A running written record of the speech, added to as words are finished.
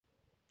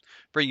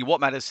Bring you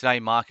what matters today,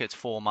 markets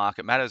for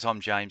Market Matters.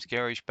 I'm James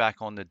Gerrish, back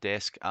on the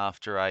desk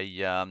after a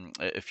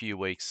few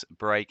weeks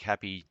break.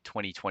 Happy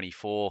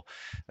 2024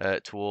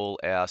 to all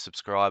our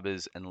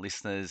subscribers and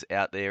listeners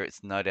out there.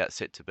 It's no doubt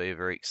set to be a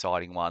very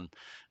exciting one,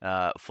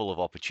 full of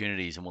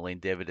opportunities, and we'll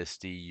endeavour to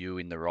steer you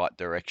in the right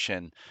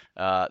direction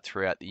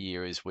throughout the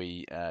year as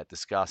we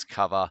discuss,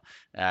 cover,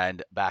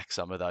 and back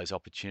some of those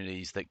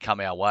opportunities that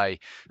come our way.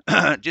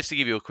 Just to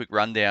give you a quick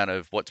rundown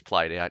of what's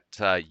played out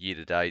year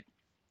to date.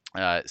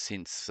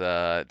 Since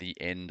the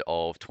end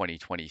of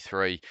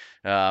 2023.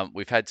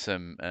 We've had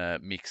some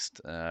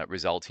mixed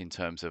results in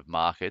terms of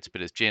markets,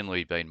 but it's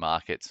generally been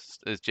much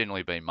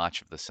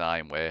of the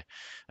same, where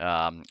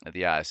the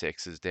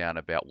ASX is down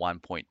about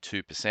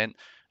 1.2%.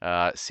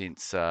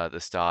 Since the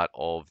start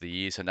of the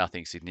year, so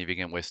nothing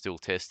significant. We're still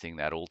testing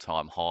that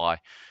all-time high,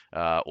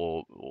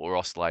 or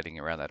oscillating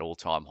around that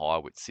all-time high,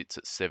 which sits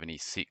at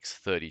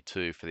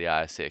 76.32 for the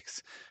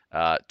ASX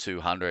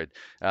 200.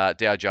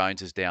 Dow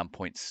Jones is down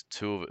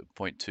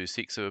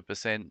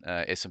 0.26%.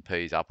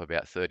 S&P is up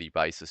about 30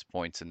 basis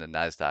points, and the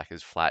Nasdaq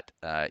is flat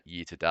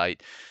year to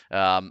date.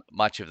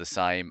 Much of the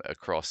same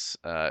across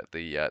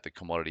the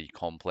commodity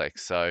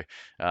complex. So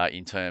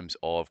in terms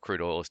of crude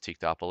oil, has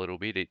ticked up a little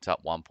bit. It's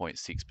up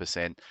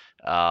 1.6%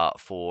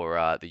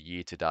 for the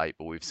year to date,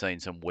 but we've seen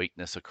some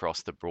weakness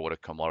across the broader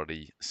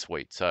commodity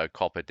suite. So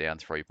copper down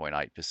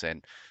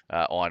 3.8%,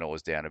 iron ore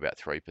is down about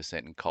 3%,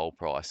 and coal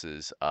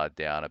prices are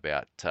down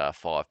about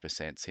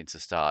 5% since the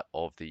start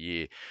of the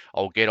year.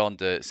 I'll get on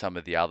to some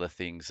of the other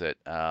things that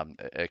are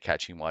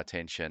catching my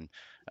attention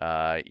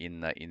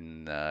in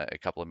a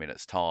couple of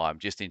minutes' time.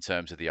 Just in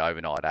terms of the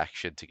overnight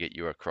action, to get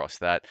you across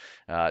that,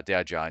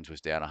 Dow Jones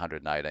was down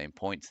 118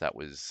 points. That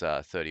was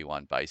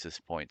 31 basis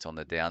points on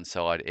the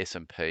downside.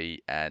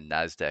 S&P and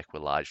Nasdaq were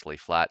largely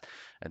flat,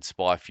 and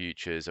SPI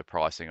futures are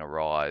pricing a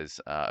rise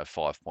of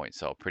 5 points,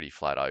 so a pretty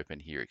flat open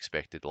here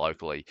expected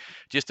locally.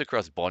 Just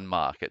across bond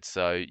markets,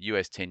 so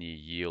US 10-year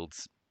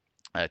yields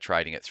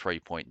trading at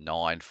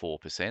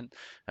 3.94%.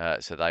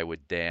 So they were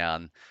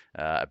down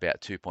about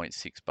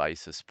 2.6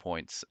 basis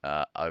points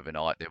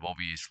overnight. They've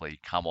obviously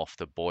come off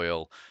the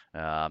boil.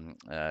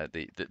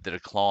 The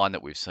decline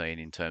that we've seen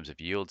in terms of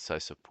yields, so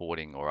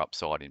supporting or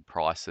upside in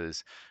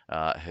prices,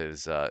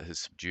 has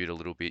subdued a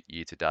little bit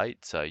year to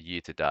date. So year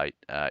to date,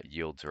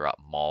 yields are up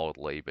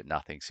mildly, but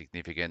nothing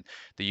significant.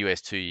 The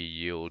US 2-year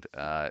yield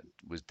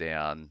was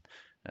down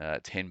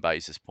 10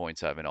 basis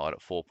points overnight at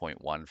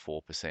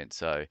 4.14%.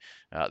 So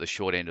the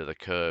short end of the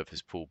curve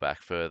has pulled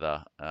back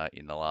further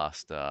in the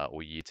last,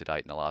 or year to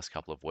date in the last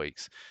couple of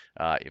weeks,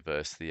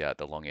 versus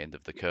the long end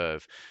of the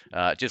curve.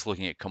 Just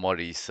looking at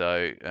commodities,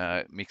 so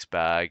mixed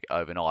bag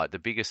overnight. The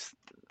biggest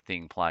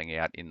thing playing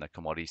out in the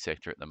commodity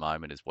sector at the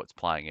moment is what's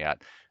playing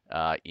out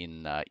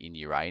in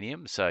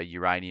uranium. So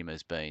uranium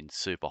has been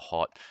super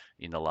hot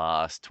in the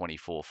last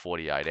 24,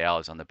 48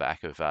 hours on the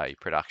back of a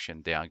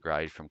production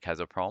downgrade from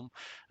Kazatomprom.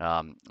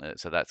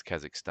 So that's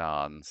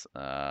Kazakhstan's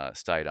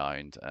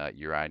state-owned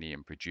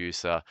uranium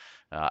producer,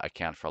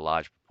 account for a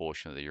large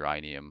proportion of the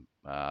uranium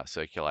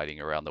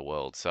circulating around the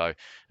world. So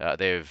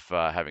they're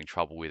having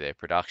trouble with their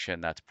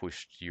production. That's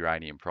pushed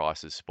uranium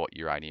prices, spot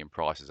uranium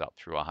prices, up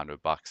through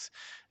 $100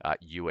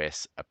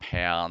 US a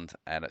pound,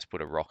 and it's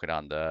put a rocket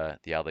under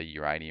the other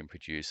uranium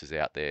producers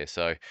out there.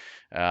 So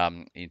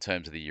in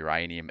terms of the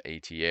uranium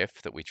ETF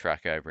that we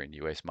track over in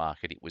US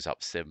market, it was up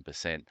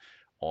 7%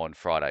 on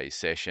Friday's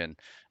session.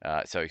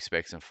 So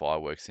expect some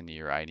fireworks in the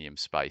uranium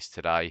space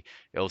today.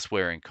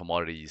 Elsewhere in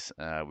commodities,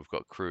 we've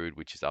got crude,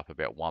 which is up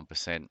about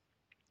 1%.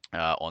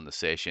 On the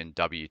session,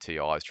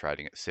 WTI is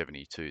trading at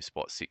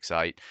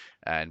 72.68,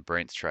 and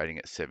Brent's trading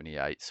at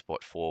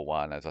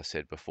 78.41. As I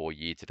said before,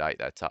 year to date,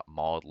 that's up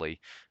mildly,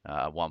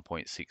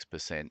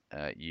 1.6%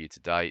 year to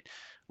date.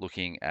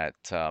 Looking at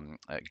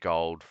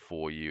gold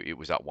for you, it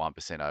was up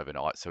 1%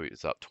 overnight, so it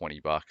was up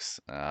 $20,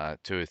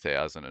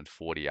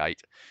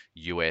 2,048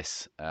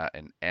 US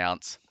an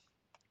ounce.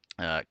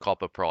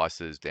 Copper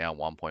prices down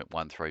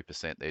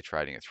 1.13%. They're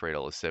trading at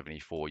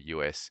 $3.74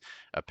 US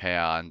a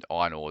pound.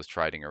 Iron ore is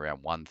trading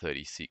around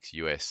 136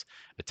 US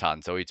a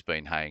ton. So it's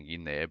been hanging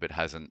in there, but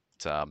hasn't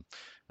gone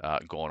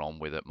on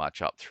with it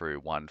much, up through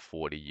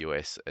 140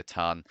 US a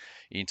ton.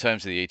 In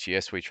terms of the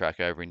ETS we track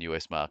over in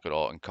US market,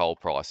 and coal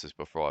prices,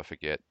 before I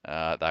forget, they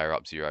are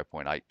up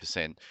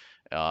 0.8%.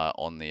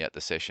 On the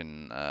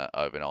session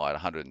overnight,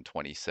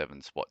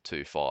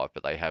 127.25,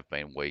 but they have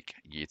been weak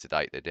year to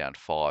date. They're down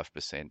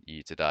 5%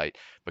 year to date,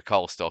 but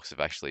coal stocks have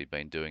actually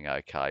been doing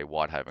okay.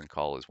 Whitehaven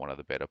Coal is one of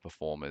the better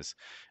performers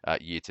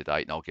year to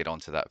date, and I'll get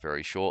onto that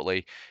very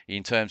shortly.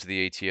 In terms of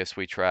the ETS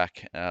we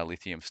track,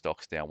 lithium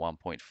stocks down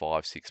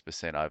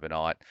 1.56%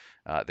 overnight.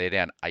 They're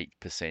down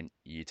 8%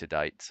 year to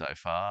date so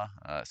far.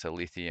 So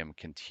lithium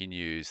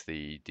continues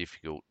the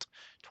difficult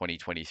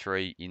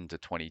 2023 into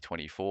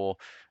 2024.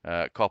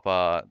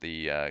 Copper,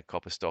 the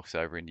copper stocks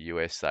over in the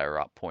US, they are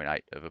up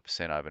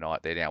 0.8%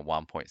 overnight. They're down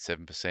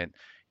 1.7%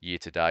 year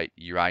to date.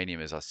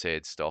 Uranium, as I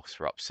said, stocks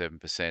are up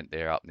 7%.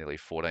 They're up nearly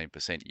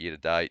 14% year to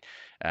date.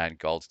 And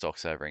gold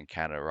stocks over in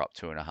Canada are up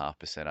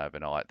 2.5%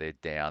 overnight. They're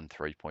down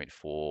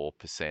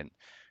 3.4%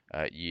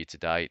 year to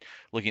date.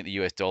 Looking at the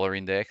US dollar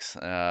index,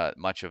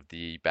 much of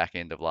the back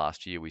end of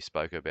last year, we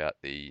spoke about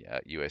the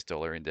US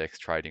dollar index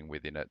trading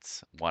within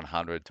its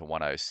 100 to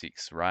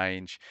 106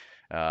 range.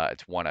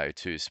 It's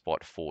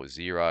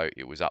 102.40.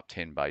 It was up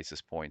 10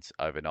 basis points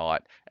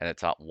overnight, and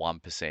it's up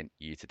 1%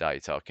 year to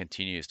date. So it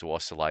continues to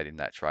oscillate in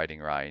that trading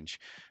range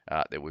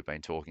that we've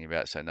been talking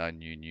about. So no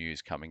new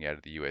news coming out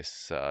of the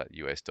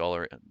US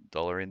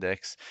dollar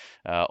index.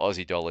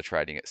 Aussie dollar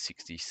trading at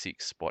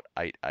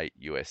 66.88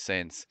 US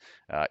cents.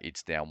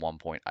 It's down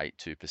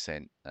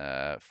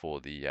 1.82%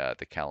 for the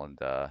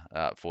calendar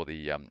for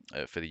the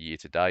year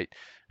to date,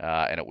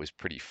 and it was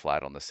pretty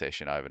flat on the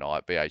session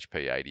overnight.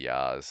 BHP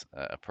ADRs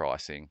are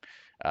pricing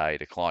a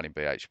decline in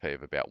BHP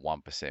of about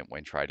 1%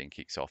 when trading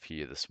kicks off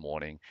here this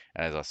morning.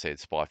 And as I said,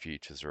 SPI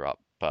futures are up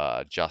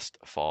just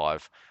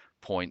 5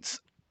 points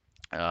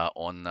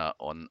on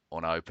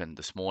open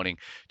this morning.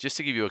 Just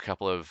to give you a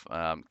couple of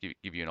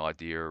give you an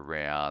idea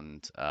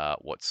around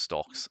what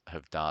stocks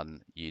have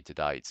done year to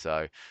date.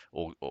 So,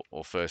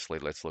 or firstly,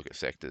 let's look at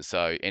sectors.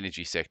 So,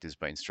 energy sector's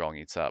been strong.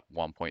 It's up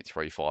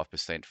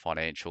 1.35%.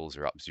 Financials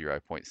are up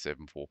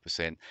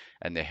 0.74%,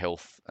 and the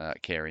health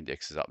care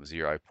index is up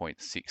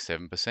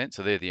 0.67%.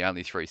 So they're the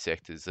only three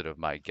sectors that have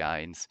made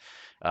gains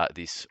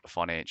this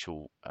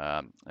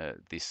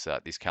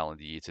this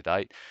calendar year to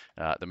date.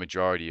 The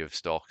majority of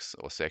stocks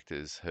or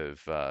sectors have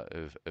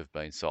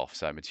been soft.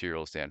 So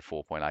materials down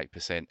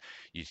 4.8%,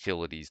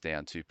 utilities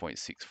down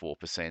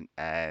 2.64%,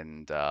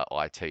 and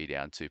IT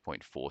down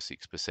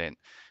 2.46%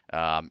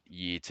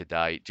 year to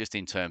date. Just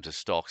in terms of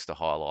stocks to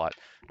highlight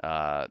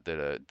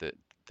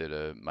that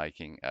are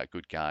making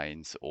good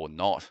gains or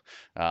not.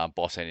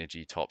 Boss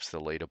Energy tops the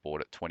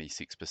leaderboard at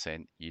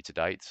 26% year to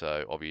date.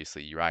 So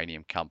obviously,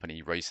 uranium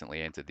company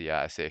recently entered the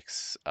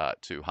ASX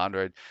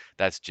 200.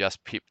 That's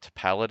just pipped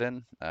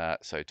Paladin.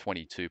 So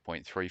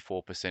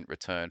 22.34%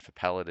 return for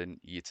Paladin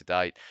year to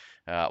date.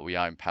 We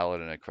own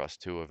Paladin across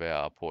two of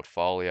our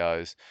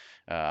portfolios.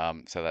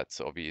 So that's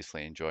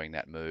obviously enjoying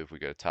that move.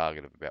 We've got a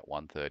target of about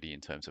 130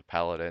 in terms of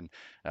Paladin.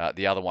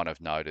 The other one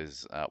of note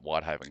is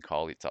Whitehaven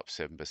Coal. It's up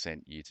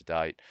 7% year to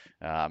date.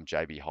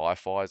 JB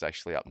Hi-Fi is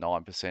actually up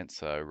 9%,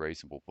 so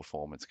reasonable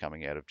performance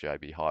coming out of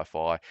JB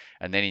Hi-Fi.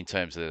 And then in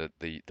terms of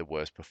the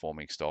worst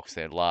performing stocks,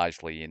 they're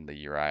largely in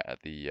the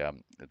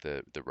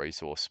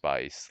resource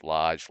space,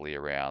 largely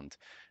around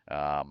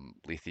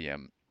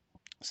lithium.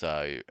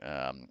 So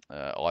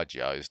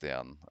IGO is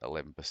down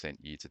 11%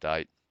 year to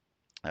date.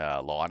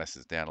 Linus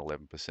is down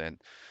 11%.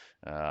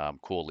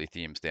 Core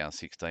Lithium's down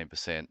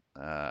 16%.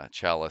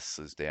 Chalice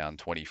is down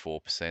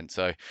 24%.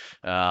 So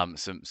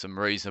some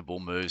reasonable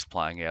moves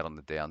playing out on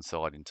the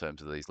downside in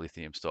terms of these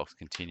lithium stocks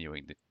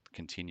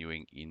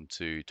continuing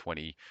into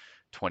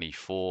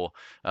 2024.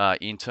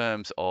 In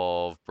terms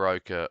of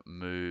broker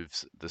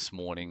moves this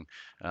morning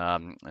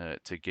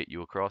to get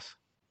you across.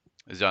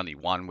 There's only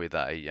one with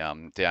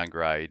a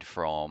downgrade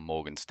from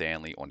Morgan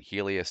Stanley on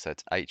Helios.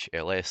 That's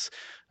HLS.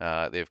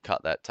 They've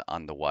cut that to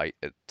underweight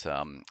at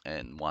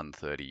and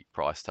 130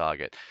 price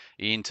target.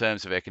 In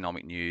terms of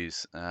economic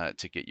news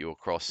to get you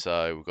across,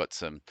 so we've got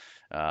some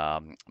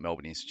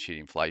Melbourne Institute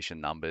inflation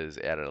numbers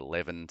out at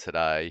 11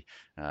 today,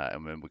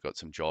 and then we've got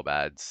some job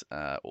ads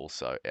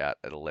also out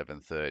at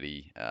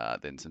 11:30.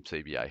 Then some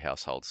CBA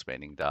household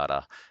spending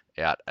data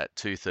out at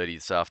 2:30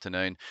 this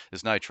afternoon.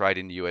 There's no trade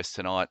in the US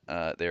tonight.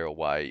 They're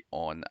away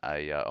on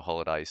a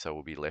holiday, so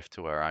we'll be left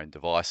to our own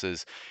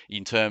devices.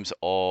 In terms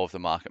of the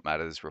Market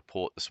Matters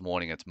report this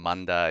morning, it's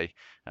Monday,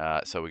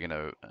 so we're going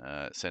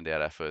to send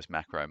out our first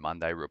Macro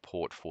Monday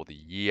report for the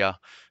year.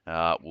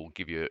 We'll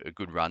give you a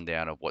good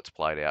rundown of what's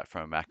played out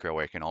from a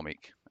macroeconomic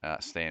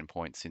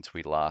standpoint since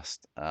we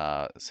last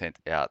sent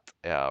out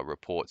our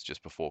reports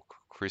just before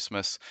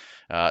Christmas.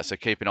 So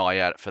keep an eye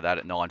out for that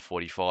at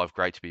 9:45.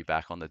 Great to be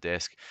back on the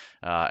desk.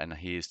 And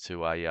here's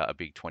to a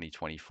big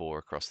 2024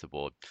 across the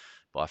board.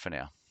 Bye for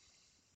now.